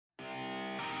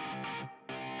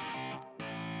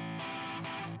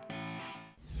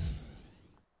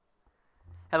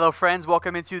Hello, friends.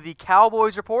 Welcome into the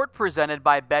Cowboys Report presented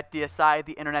by BetDSI,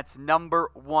 the internet's #1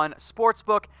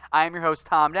 sportsbook. I am your host,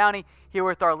 Tom Downey, here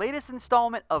with our latest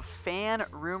installment of fan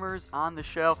rumors on the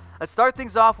show. Let's start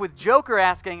things off with Joker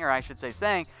asking, or I should say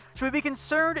saying, should we be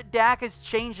concerned Dak is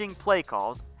changing play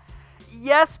calls?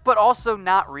 Yes, but also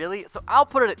not really. So I'll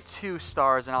put it at 2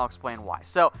 stars, and I'll explain why.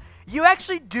 So you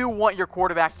actually do want your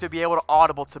quarterback to be able to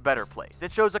audible to better plays.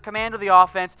 It shows a command of the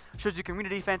offense, shows you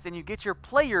community defense, and you get your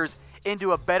players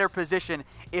into a better position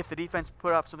if the defense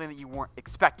put up something that you weren't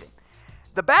expecting.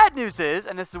 The bad news is,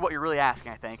 and this is what you're really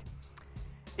asking, I think,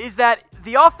 is that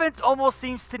the offense almost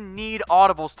seems to need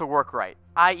audibles to work right,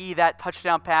 i.e. that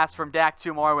touchdown pass from Dak to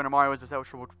Amari when Amari was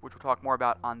which we'll talk more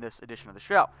about on this edition of the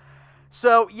show.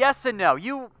 So, yes and no.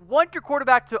 You want your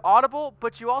quarterback to audible,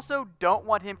 but you also don't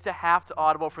want him to have to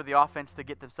audible for the offense to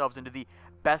get themselves into the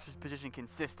best position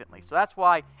consistently. So that's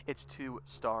why it's 2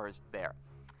 stars there.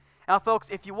 Now, folks,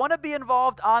 if you want to be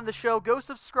involved on the show, go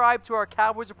subscribe to our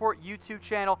Cowboys Report YouTube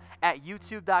channel at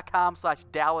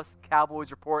youtube.com/Dallas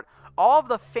Cowboys Report. All of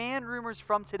the fan rumors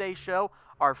from today's show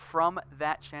are from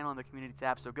that channel in the community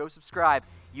tab. So go subscribe,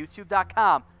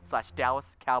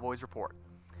 youtube.com/Dallas Cowboys Report.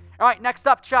 All right, next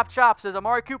up, Chop Chop says,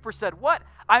 Amari Cooper said, what?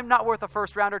 I'm not worth a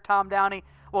first-rounder, Tom Downey.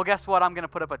 Well, guess what? I'm going to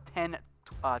put up a 10,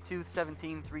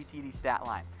 217, 3 TD stat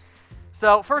line.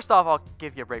 So, first off, I'll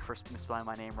give you a break for misspelling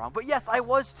my name wrong. But yes, I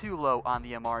was too low on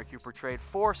the Amari Cooper trade.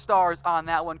 4 stars on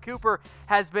that one. Cooper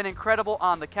has been incredible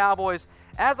on the Cowboys.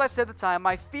 As I said at the time,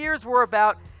 my fears were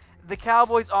about the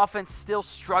Cowboys offense still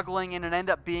struggling and it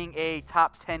ended up being a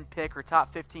top 10 pick or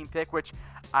top 15 pick, which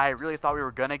I really thought we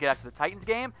were going to get after the Titans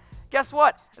game. Guess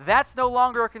what? That's no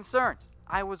longer a concern.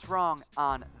 I was wrong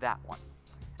on that one.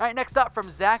 All right, next up from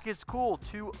Zach is Cool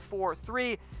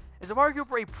 243. Is Amari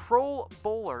Cooper a Pro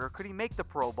Bowler, or could he make the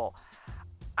Pro Bowl?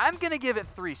 I'm going to give it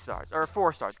 3 stars, or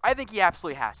 4 stars. I think he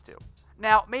absolutely has to.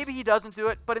 Now, maybe he doesn't do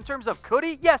it, but in terms of could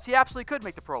he? Yes, he absolutely could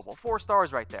make the Pro Bowl. 4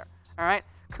 stars right there. All right?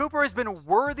 Cooper has been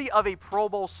worthy of a Pro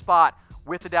Bowl spot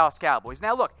with the Dallas Cowboys.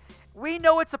 Now, look, we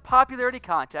know it's a popularity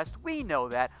contest. We know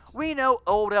that. We know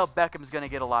Odell Beckham's going to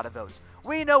get a lot of votes.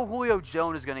 We know Julio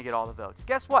Jones is going to get all the votes.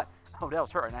 Guess what?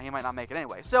 Odell's hurt right now. He might not make it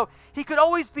anyway. So he could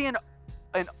always be an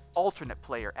alternate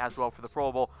player as well for the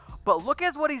Pro Bowl. But look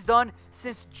at what he's done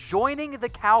since joining the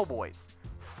Cowboys.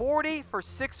 40 for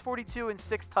 642 and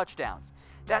 6 touchdowns.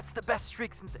 That's the best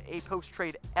streak since a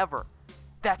post-trade ever.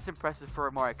 That's impressive for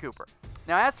Amari Cooper.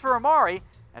 Now, as for Amari,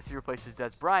 as he replaces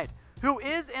Dez Bryant, who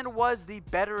is and was the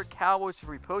better Cowboys,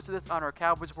 we posted this on our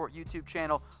Cowboys Report YouTube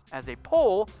channel as a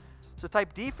poll. So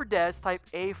type D for Dez, type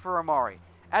A for Amari.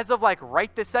 As of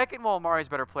right this second, well, Amari's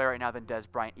a better player right now than Dez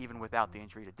Bryant, even without the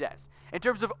injury to Dez. In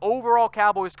terms of overall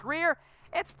Cowboys career,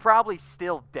 it's probably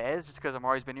still Dez, just because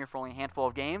Amari's been here for only a handful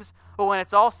of games. But when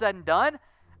it's all said and done,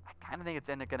 I kind of think it's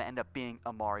going to end up being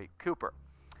Amari Cooper.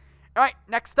 All right,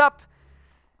 next up.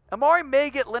 Amari may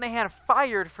get Linehan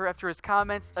fired after his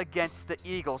comments against the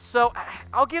Eagles. So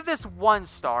I'll give this 1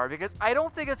 star because I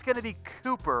don't think it's going to be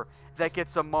Cooper that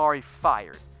gets Amari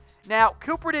fired. Now,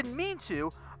 Cooper didn't mean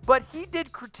to, but he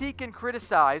did critique and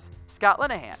criticize Scott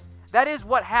Linehan. That is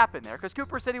what happened there because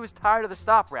Cooper said he was tired of the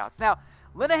stop routes. Now,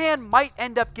 Linehan might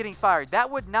end up getting fired. That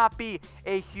would not be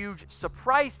a huge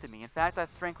surprise to me. In fact,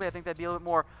 frankly, I think that'd be a little bit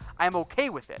more, I'm okay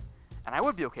with it. And I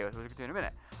would be okay with it, we'll get to in a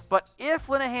minute. But if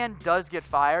Linehan does get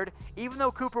fired, even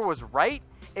though Cooper was right,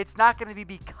 it's not going to be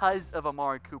because of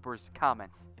Amari Cooper's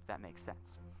comments, if that makes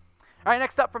sense. All right,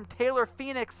 next up from Taylor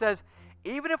Phoenix says,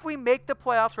 even if we make the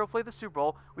playoffs or hopefully the Super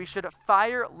Bowl, we should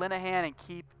fire Linehan and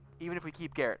even if we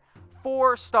keep Garrett.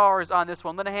 4 stars on this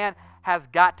one. Linehan has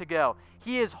got to go.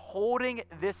 He is holding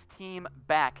this team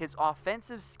back. His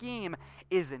offensive scheme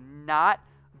is not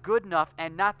good enough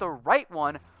and not the right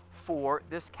one for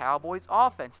this Cowboys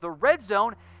offense. The red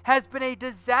zone has been a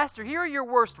disaster. Here are your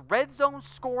worst red zone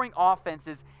scoring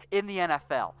offenses in the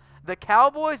NFL. The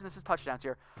Cowboys, and this is touchdowns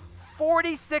here,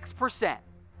 46%.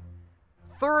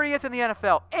 30th in the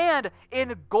NFL. And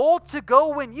in goal to go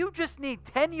when you just need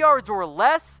 10 yards or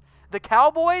less, the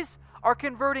Cowboys are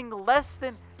converting less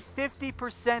than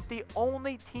 50%, the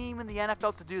only team in the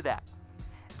NFL to do that.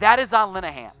 That is on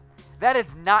Linehan. That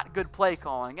is not good play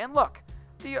calling. And look,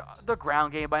 the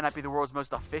ground game might not be the world's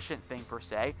most efficient thing per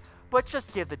se, but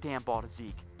just give the damn ball to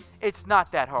Zeke. It's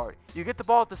not that hard. You get the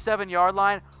ball at the 7-yard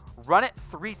line, run it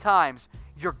 3 times,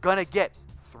 you're going to get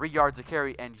 3 yards of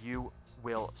carry, and you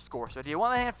will score. So do you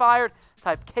want Linehan fired?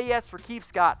 Type KS for Keep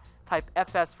Scott. Type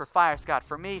FS for Fire Scott.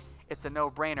 For me, it's a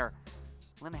no-brainer.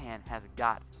 Linehan has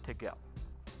got to go.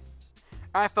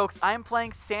 All right, folks, I'm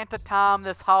playing Santa Tom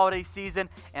this holiday season,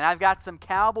 and I've got some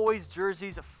Cowboys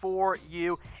jerseys for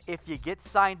you if you get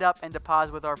signed up and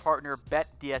deposit with our partner,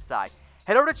 BetDSI.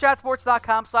 Head over to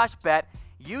chatsports.com/bet.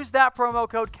 Use that promo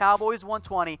code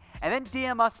Cowboys120 and then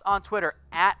DM us on Twitter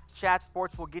at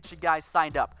chatsports. We'll get you guys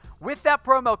signed up. With that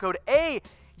promo code,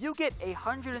 you get a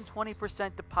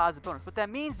 120% deposit bonus. What that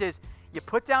means is you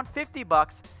put down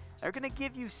 $50, they're going to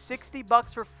give you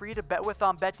 $60 for free to bet with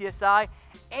on BetDSI.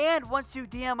 And once you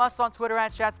DM us on Twitter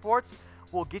at chatsports,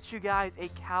 we'll get you guys a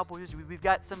Cowboys jersey. We've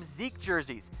got some Zeke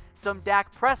jerseys, some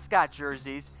Dak Prescott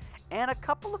jerseys, and a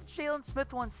couple of Jalen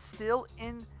Smith ones still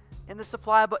in the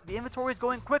supply, but the inventory is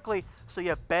going quickly, so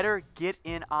you better get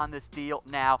in on this deal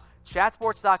now.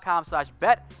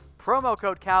 Chatsports.com/bet, promo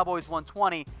code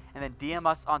Cowboys120, and then DM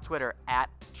us on Twitter at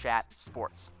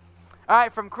chatsports. All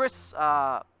right, from Chris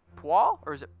Paul,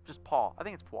 or is it just Paul? I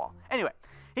think it's Paul. Anyway,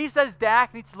 he says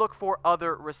Dak needs to look for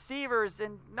other receivers,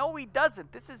 and no, he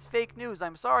doesn't. This is fake news.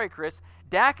 I'm sorry, Chris.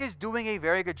 Dak is doing a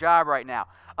very good job right now.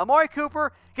 Amari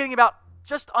Cooper getting about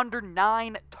just under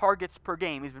 9 targets per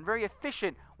game. He's been very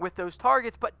efficient with those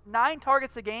targets, but 9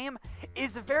 targets a game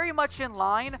is very much in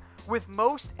line with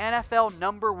most NFL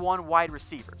 #1 wide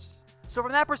receivers. So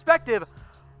from that perspective,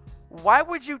 why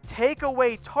would you take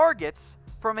away targets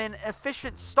from an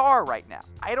efficient star right now?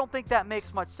 I don't think that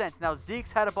makes much sense. Now,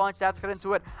 Zeke's had a bunch. That's got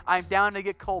into it. I'm down to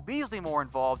get Cole Beasley more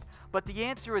involved, but the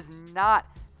answer is not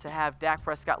to have Dak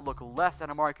Prescott look less than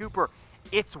Amari Cooper.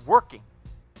 It's working.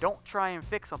 Don't try and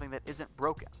fix something that isn't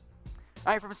broken.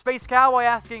 All right, from Space Cowboy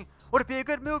asking, would it be a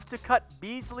good move to cut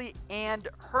Beasley and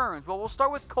Hurns? Well, we'll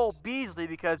start with Cole Beasley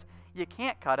because you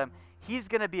can't cut him. He's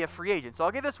going to be a free agent. So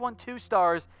I'll give this one 2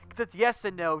 stars because it's yes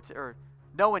and no, or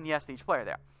no and yes to each player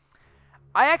there.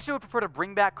 I actually would prefer to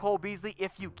bring back Cole Beasley.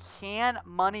 If you can,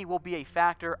 money will be a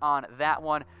factor on that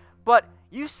one. But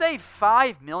you save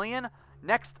 $5 million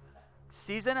next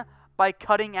season by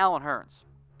cutting Allen Hurns.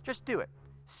 Just do it.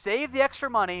 Save the extra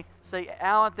money. Say,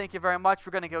 Allen, thank you very much.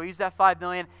 We're going to go use that $5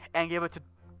 million and give it to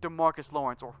DeMarcus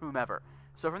Lawrence or whomever.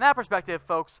 So from that perspective,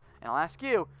 folks, and I'll ask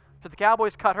you, should the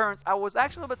Cowboys cut Hurns? I was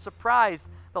actually a little bit surprised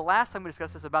the last time we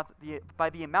discussed this by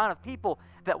the amount of people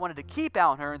that wanted to keep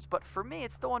Allen Hurns, but for me,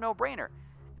 it's still a no-brainer.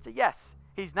 It's a yes.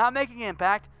 He's not making an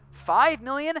impact. $5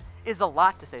 million is a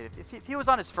lot to save. If he was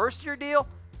on his first-year deal,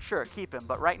 sure, keep him.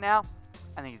 But right now,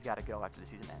 I think he's got to go after the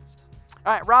season ends.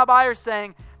 All right, Rob Ayers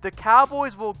saying, the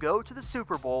Cowboys will go to the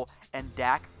Super Bowl and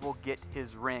Dak will get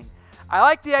his ring. I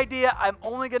like the idea. I'm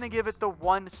only going to give it the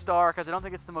 1 star because I don't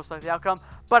think it's the most likely outcome,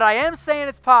 but I am saying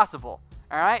it's possible.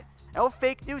 All right? No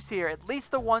fake news here. At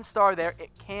least the 1 star there. It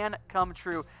can come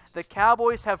true. The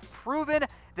Cowboys have proven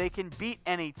they can beat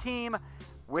any team.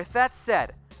 With that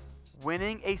said,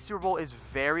 winning a Super Bowl is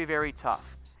very, very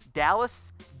tough.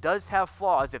 Dallas does have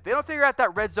flaws. If they don't figure out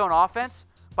that red zone offense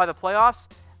by the playoffs,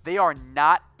 they are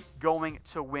not going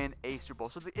to win a Super Bowl.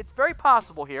 So it's very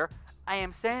possible here. I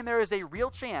am saying there is a real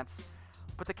chance,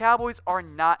 but the Cowboys are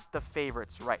not the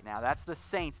favorites right now. That's the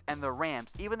Saints and the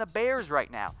Rams. Even the Bears right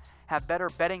now have better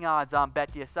betting odds on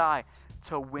BetDSI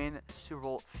to win Super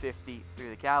Bowl 50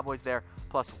 through the Cowboys there,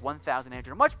 plus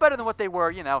 1,800. Much better than what they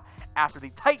were, after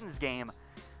the Titans game.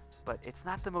 But it's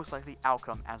not the most likely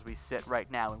outcome as we sit right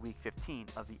now in Week 15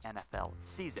 of the NFL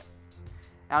season.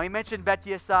 Now, we mentioned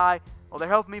BetDSI. Well, they're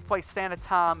helping me play Santa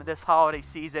Tom this holiday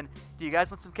season. Do you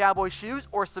guys want some Cowboys shoes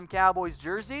or some Cowboys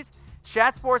jerseys?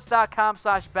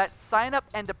 Chatsports.com/bet. Sign up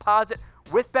and deposit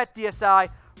with BetDSI.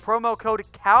 Promo code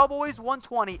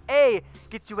Cowboys120.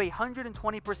 Gets you a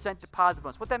 120% deposit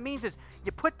bonus. What that means is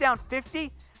you put down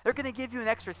 $50, they're going to give you an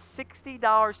extra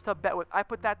 $60 to bet with. I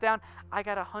put that down. I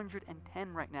got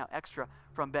 $110 right now extra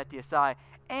from BetDSI.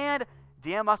 And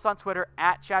DM us on Twitter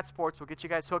at chatsports. We'll get you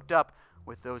guys hooked up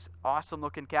with those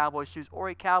awesome-looking Cowboys shoes or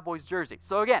a Cowboys jersey.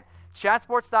 So, again,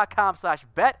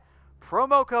 chatsports.com/bet.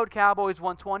 Promo code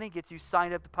Cowboys120 gets you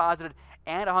signed up, deposited,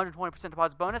 and 120%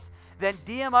 deposit bonus. Then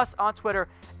DM us on Twitter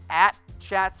at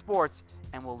chatsports,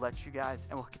 and we'll get you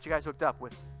guys hooked up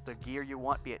with the gear you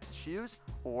want, be it the shoes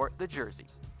or the jersey.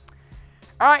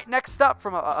 All right, next up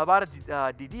from about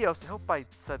Didios. I hope I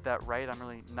said that right. I'm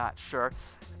really not sure.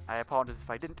 I apologize if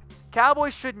I didn't.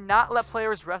 Cowboys should not let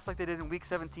players rest like they did in Week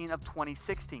 17 of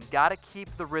 2016. Got to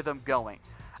keep the rhythm going.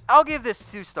 I'll give this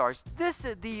 2 stars. This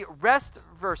is the rest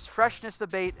versus freshness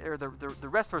debate, or the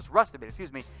rest versus rust debate,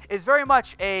 is very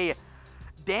much a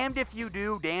damned if you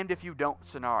do, damned if you don't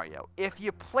scenario. If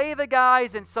you play the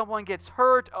guys and someone gets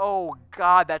hurt, oh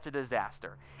God, that's a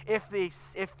disaster. If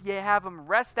you have them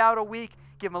rest out a week,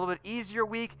 give them a little bit easier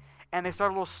week, and they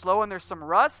start a little slow and there's some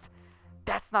rust,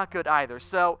 that's not good either.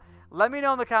 So let me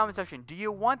know in the comment section, do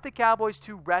you want the Cowboys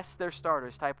to rest their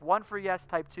starters? Type 1 for yes,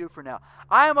 type 2 for no.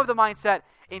 I am of the mindset,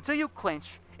 until you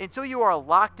clinch, until you are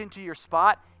locked into your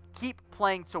spot, keep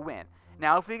playing to win.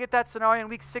 Now, if we get that scenario in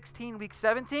Week 16, Week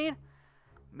 17,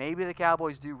 maybe the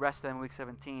Cowboys do rest them in Week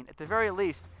 17. At the very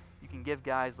least, you can give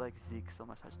guys like Zeke some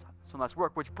less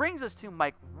work, which brings us to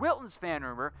Mike Wilton's fan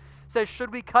rumor. Says,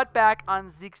 should we cut back on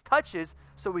Zeke's touches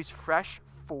so he's fresh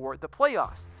for the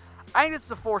playoffs? I think this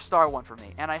is a 4-star one for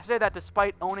me, and I say that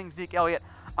despite owning Zeke Elliott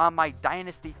on my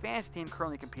Dynasty fantasy team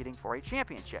currently competing for a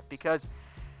championship, because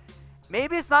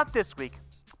maybe it's not this week,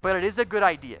 but it is a good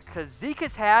idea, because Zeke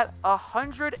has had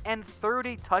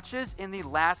 130 touches in the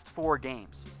last 4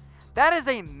 games. That is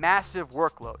a massive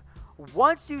workload.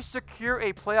 Once you secure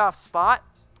a playoff spot,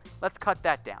 let's cut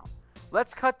that down.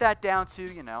 Let's cut that down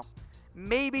to,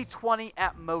 maybe 20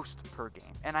 at most per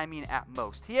game. And I mean at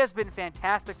most. He has been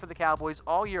fantastic for the Cowboys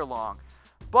all year long.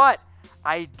 But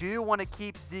I do want to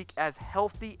keep Zeke as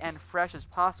healthy and fresh as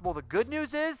possible. The good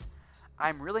news is,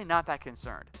 I'm really not that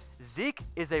concerned. Zeke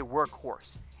is a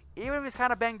workhorse. Even if he's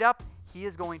kind of banged up, he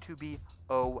is going to be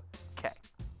okay.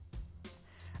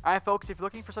 All right, folks, if you're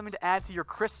looking for something to add to your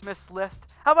Christmas list,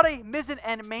 how about a Mizzen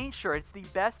and Main shirt? It's the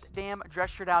best damn dress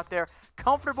shirt out there.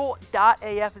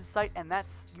 Comfortable.af is the site, and that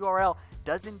URL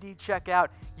does indeed check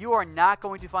out. You are not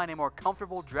going to find a more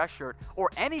comfortable dress shirt or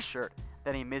any shirt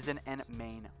than a Mizzen and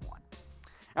Main one.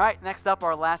 All right, next up,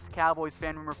 our last Cowboys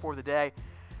fan rumor for the day.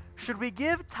 Should we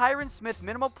give Tyron Smith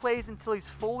minimal plays until he's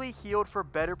fully healed for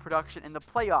better production in the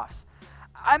playoffs?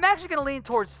 I'm actually going to lean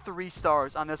towards 3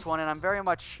 stars on this one, and I'm very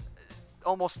much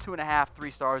almost 2.5,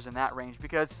 3 stars in that range,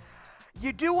 because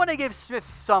you do want to give Smith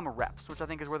some reps, which I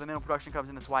think is where the minimum production comes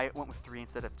in. That's why it went with 3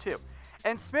 instead of 2.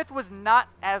 And Smith was not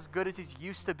as good as he's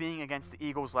used to being against the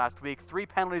Eagles last week. 3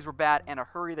 penalties were bad and a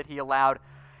hurry that he allowed.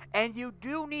 And you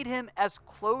do need him as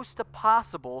close to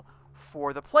possible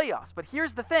for the playoffs. But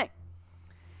here's the thing.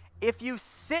 If you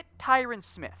sit Tyron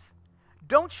Smith,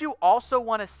 don't you also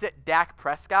want to sit Dak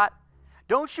Prescott?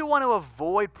 Don't you want to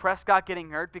avoid Prescott getting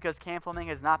hurt because Cam Fleming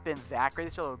has not been that great?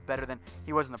 He's still better than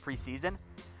he was in the preseason.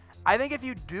 I think if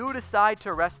you do decide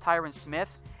to rest Tyron Smith,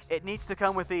 it needs to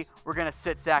come with the, we're going to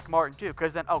sit Zach Martin too.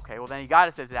 Because then, okay, well then you got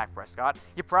to sit Dak Prescott.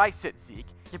 You probably sit Zeke.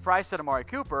 You probably sit Amari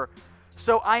Cooper.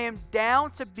 So I am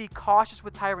down to be cautious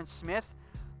with Tyron Smith.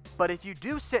 But if you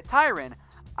do sit Tyron,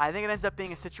 I think it ends up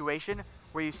being a situation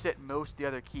where you sit most of the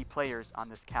other key players on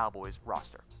this Cowboys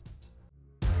roster.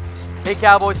 Hey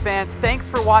Cowboys fans, thanks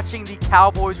for watching the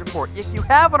Cowboys Report. If you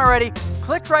haven't already,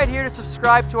 click right here to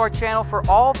subscribe to our channel for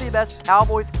all the best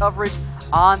Cowboys coverage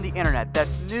on the internet.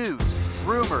 That's news,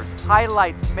 rumors,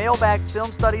 highlights, mailbags,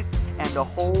 film studies, and a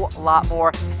whole lot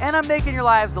more. And I'm making your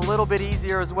lives a little bit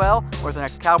easier as well with the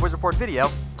next Cowboys Report video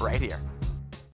right here.